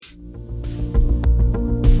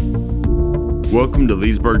Welcome to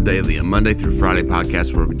Leesburg Daily, a Monday through Friday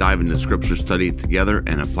podcast where we dive into scripture, study it together,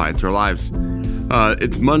 and apply it to our lives.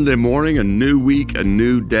 It's Monday morning, a new week, a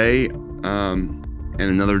new day, and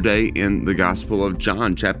another day in the Gospel of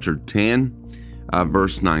John, chapter 10,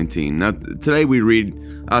 verse 19. Now, today we read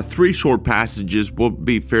three short passages. We'll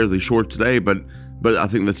be fairly short today, but I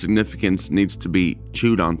think the significance needs to be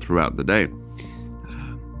chewed on throughout the day,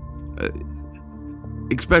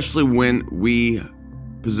 especially when we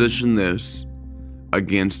position this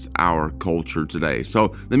against our culture today.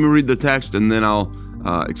 So let me read the text and then I'll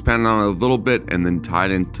expand on it a little bit and then tie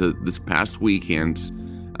it into this past weekend's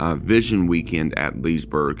Vision Weekend at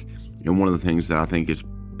Leesburg. And one of the things that I think is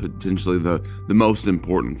potentially the most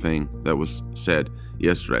important thing that was said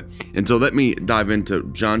yesterday. And so let me dive into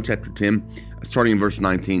John chapter 10, starting in verse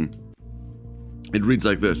 19. It reads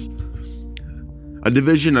like this. A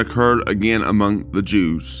division occurred again among the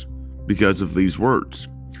Jews because of these words.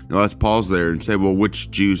 Now let's pause there and say, well,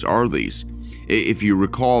 which Jews are these? If you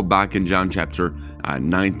recall back in John chapter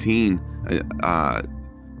 19, in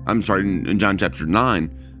John chapter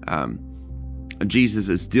 9, Jesus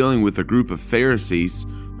is dealing with a group of Pharisees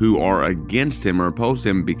who are against him or opposed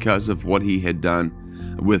him because of what he had done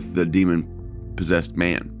with the demon-possessed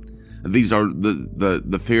man. These are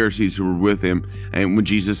the Pharisees who were with him, and when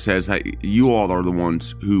Jesus says, hey, you all are the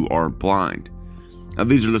ones who are blind. Now,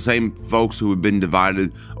 these are the same folks who have been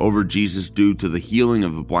divided over Jesus due to the healing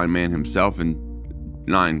of the blind man himself in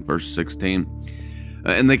 9 verse 16.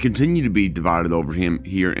 And they continue to be divided over him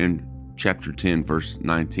here in chapter 10 verse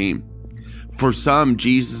 19. For some,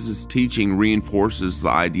 Jesus' teaching reinforces the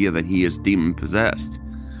idea that he is demon-possessed.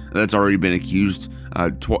 That's already been accused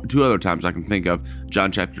two other times I can think of,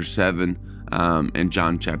 John chapter 7 and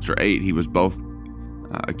John chapter 8. He was both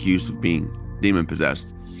accused of being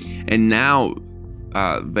demon-possessed. And now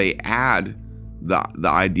they add the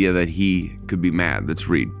idea that he could be mad. Let's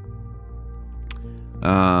read.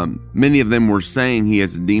 Many of them were saying he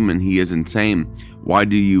has a demon, he is insane. Why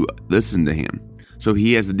do you listen to him? So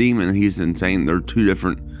he has a demon, he's insane. There are two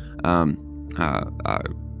different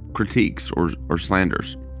critiques or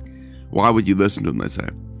slanders. Why would you listen to him, they say.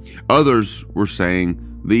 Others were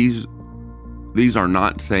saying these are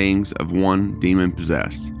not sayings of one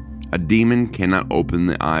demon-possessed. A demon cannot open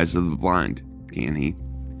the eyes of the blind, can he?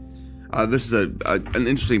 This is an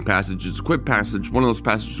interesting passage. It's a quick passage, one of those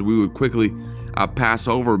passages we would quickly pass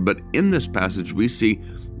over. But in this passage, we see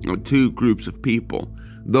two groups of people.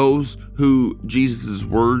 Those who Jesus'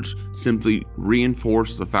 words simply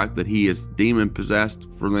reinforce the fact that he is demon-possessed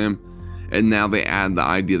for them, and now they add the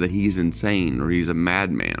idea that he's insane or he's a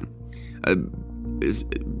madman.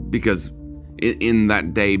 Because in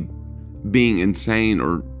that day, being insane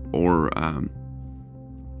or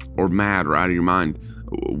mad or out of your mind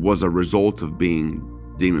was a result of being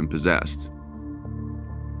demon-possessed.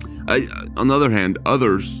 On the other hand,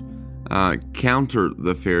 others counter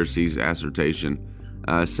the Pharisees' assertion,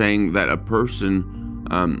 saying that a person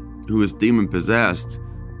who is demon-possessed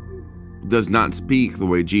does not speak the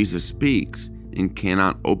way Jesus speaks and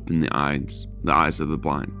cannot open the eyes of the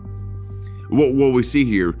blind. What we see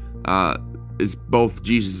here is both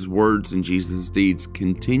Jesus' words and Jesus' deeds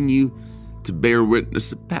continue to bear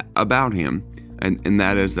witness about him, and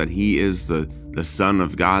that is that he is the Son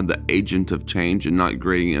of God, the agent of change, and not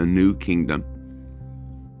creating a new kingdom.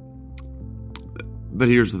 But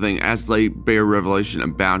here's the thing, as they bear revelation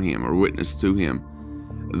about him or witness to him,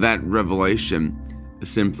 that revelation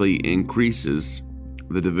simply increases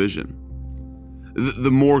the division. The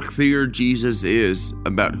more clear Jesus is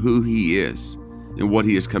about who he is and what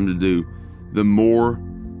he has come to do,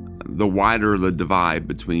 the wider the divide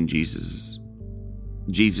between Jesus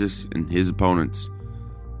and his opponents,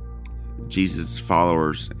 Jesus'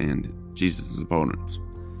 followers and Jesus' opponents.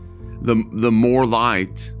 The more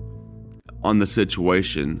light on the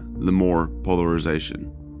situation, the more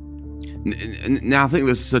polarization. Now, I think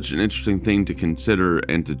this is such an interesting thing to consider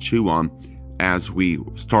and to chew on as we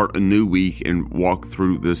start a new week and walk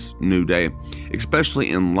through this new day,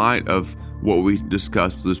 especially in light of what we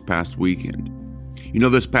discussed this past weekend. You know,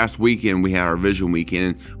 this past weekend we had our Vision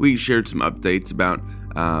Weekend. We shared some updates about,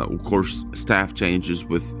 of course, staff changes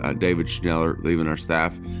with David Schneller leaving our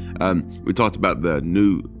staff. We talked about the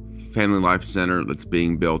new Family Life Center that's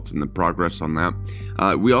being built and the progress on that.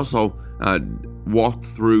 We also walked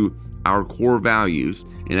through our core values,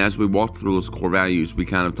 and as we walked through those core values, we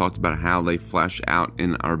kind of talked about how they flesh out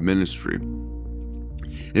in our ministry.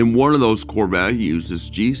 And one of those core values is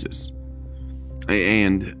Jesus.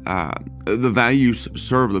 And the values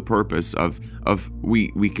serve the purpose of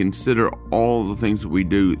we consider all the things that we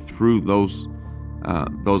do through those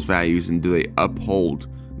those values, and do they uphold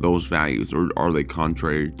those values, or are they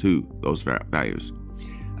contrary to those values?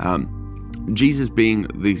 Jesus being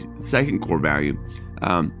the second core value,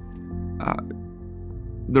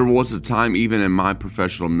 there was a time even in my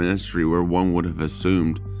professional ministry where one would have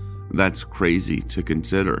assumed that's crazy to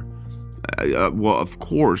consider. Well, of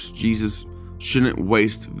course, Jesus shouldn't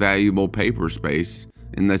waste valuable paper space,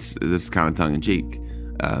 and that's kind of tongue-in-cheek.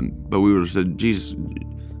 But we would have said, Jesus,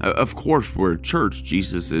 of course, we're a church.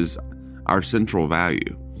 Jesus is our central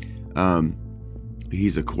value.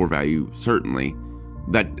 He's a core value, certainly.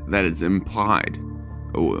 That is implied.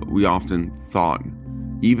 We often thought,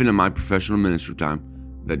 even in my professional ministry time,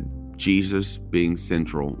 that Jesus being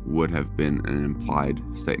central would have been an implied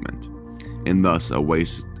statement, and thus a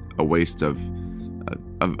waste of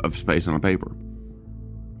space on a paper.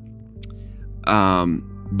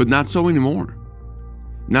 But not so anymore.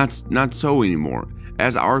 Not so anymore.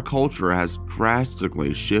 As our culture has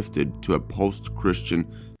drastically shifted to a post-Christian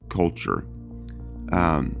culture,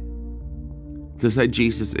 to say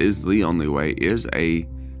Jesus is the only way is a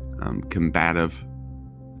combative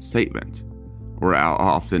statement, or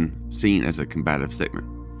often seen as a combative statement.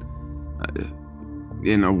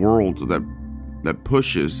 In a world that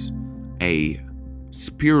pushes a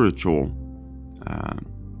spiritual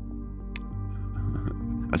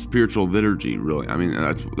liturgy, really. I mean,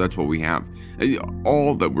 that's what we have.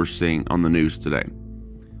 All that we're seeing on the news today,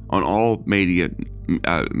 on all media,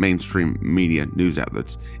 mainstream media news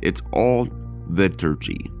outlets, it's all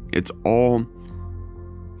liturgy. It's all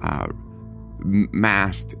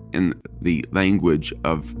masked in the language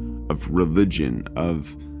of religion,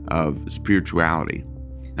 of spirituality.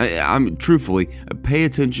 I'm truthfully, pay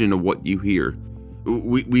attention to what you hear.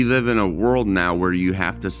 We live in a world now where you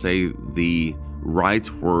have to say the right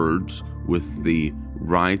words with the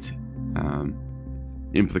right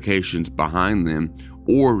implications behind them,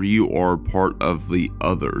 or you are part of the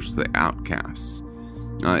others, the outcasts.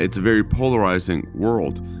 It's a very polarizing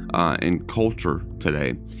world and culture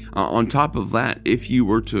today. On top of that, if you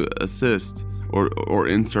were to assist or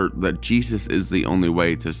insert that Jesus is the only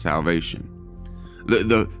way to salvation,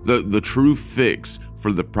 the true fix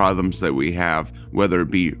for the problems that we have, whether it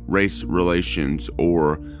be race relations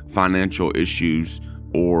or financial issues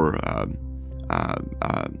or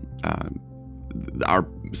our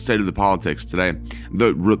state of the politics today,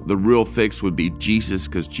 the real fix would be Jesus,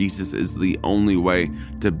 because Jesus is the only way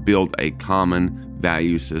to build a common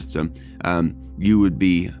value system. You would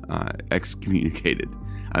be excommunicated.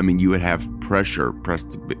 I mean, you would have pressure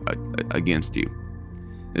pressed against you.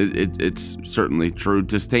 It's certainly true.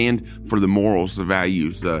 To stand for the morals, the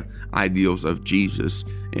values, the ideals of Jesus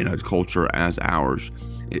in a culture as ours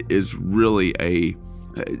is really I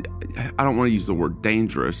don't want to use the word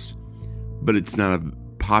dangerous, but it's not a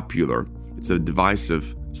popular, it's a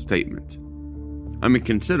divisive statement. I mean,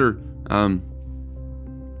 consider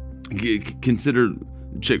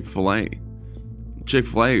Chick-fil-A.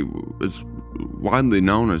 Chick-fil-A is widely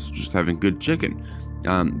known as just having good chicken,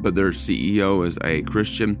 but their CEO is a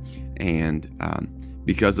Christian, and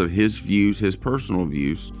because of his views, his personal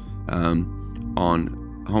views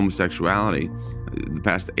on homosexuality, the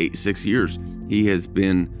past 6 years, he has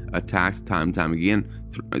been attacked time and time again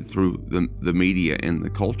through the media and the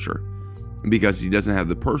culture, because he doesn't have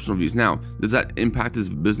the personal views. Now, does that impact his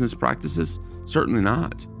business practices? Certainly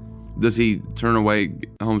not. Does he turn away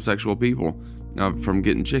homosexual people from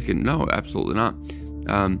getting chicken? No, absolutely not.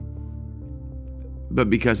 But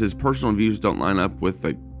because his personal views don't line up with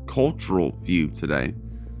the cultural view today,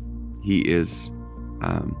 he's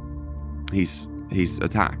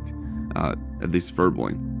attacked, at least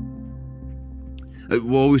verbally.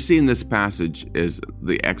 What we see in this passage is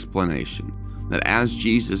the explanation that as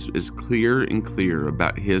Jesus is clear and clear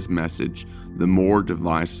about his message, the more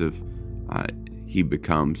divisive he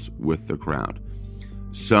becomes with the crowd.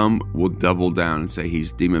 Some will double down and say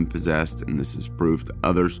he's demon-possessed, and this is proof.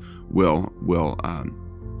 Others will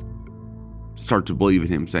start to believe in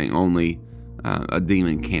him, saying only a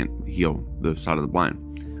demon can't heal the sight of the blind.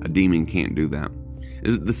 A demon can't do that.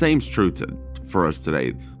 The same's true for us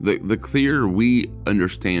today. The clearer we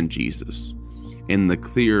understand Jesus, and the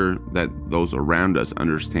clearer that those around us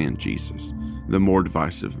understand Jesus, the more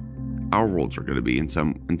divisive our worlds are going to be in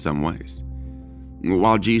some ways.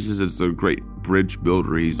 While Jesus is the great bridge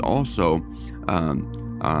builder, he's also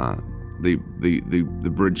the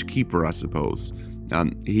bridge keeper, I suppose.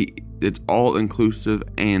 It's all inclusive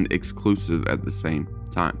and exclusive at the same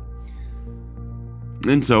time.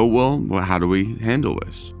 And so, well, how do we handle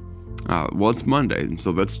this? Well, it's Monday, and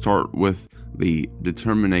so let's start with the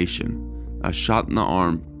determination, a shot in the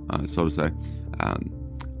arm, so to say.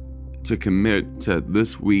 to commit to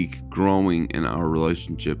this week growing in our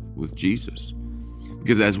relationship with Jesus.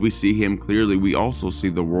 Because as we see him clearly, we also see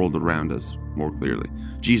the world around us more clearly.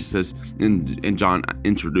 Jesus says, and John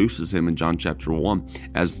introduces him in John chapter 1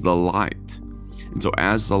 as the light. And so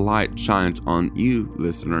as the light shines on you,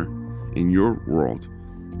 listener, in your world,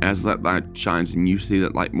 as that light shines and you see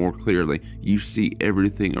that light more clearly, you see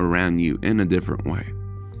everything around you in a different way.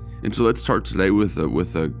 And so let's start today with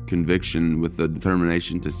a conviction, with a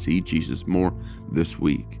determination to see Jesus more this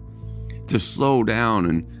week, to slow down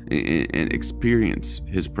and experience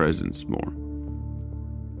his presence more.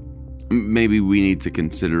 Maybe we need to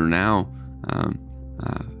consider now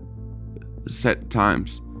set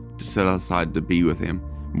times to set aside to be with him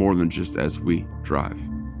more than just as we drive.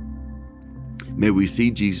 May we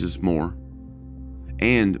see Jesus more,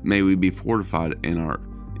 and may we be fortified in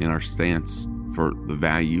our stance for the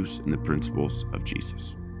values and the principles of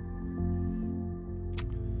Jesus.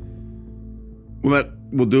 Well, that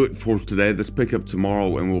will do it for today. Let's pick up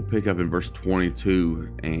tomorrow, and we'll pick up in verse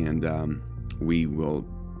 22, and we will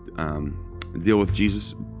deal with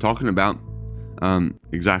Jesus talking about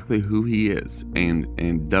exactly who he is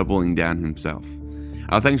and doubling down himself.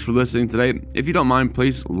 Thanks for listening today. If you don't mind,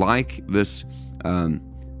 please like this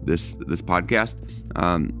podcast.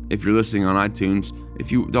 If you're listening on iTunes,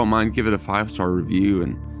 if you don't mind, give it a 5-star review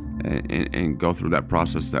and go through that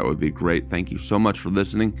process. That would be great. Thank you so much for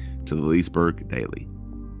listening to the Leesburg Daily.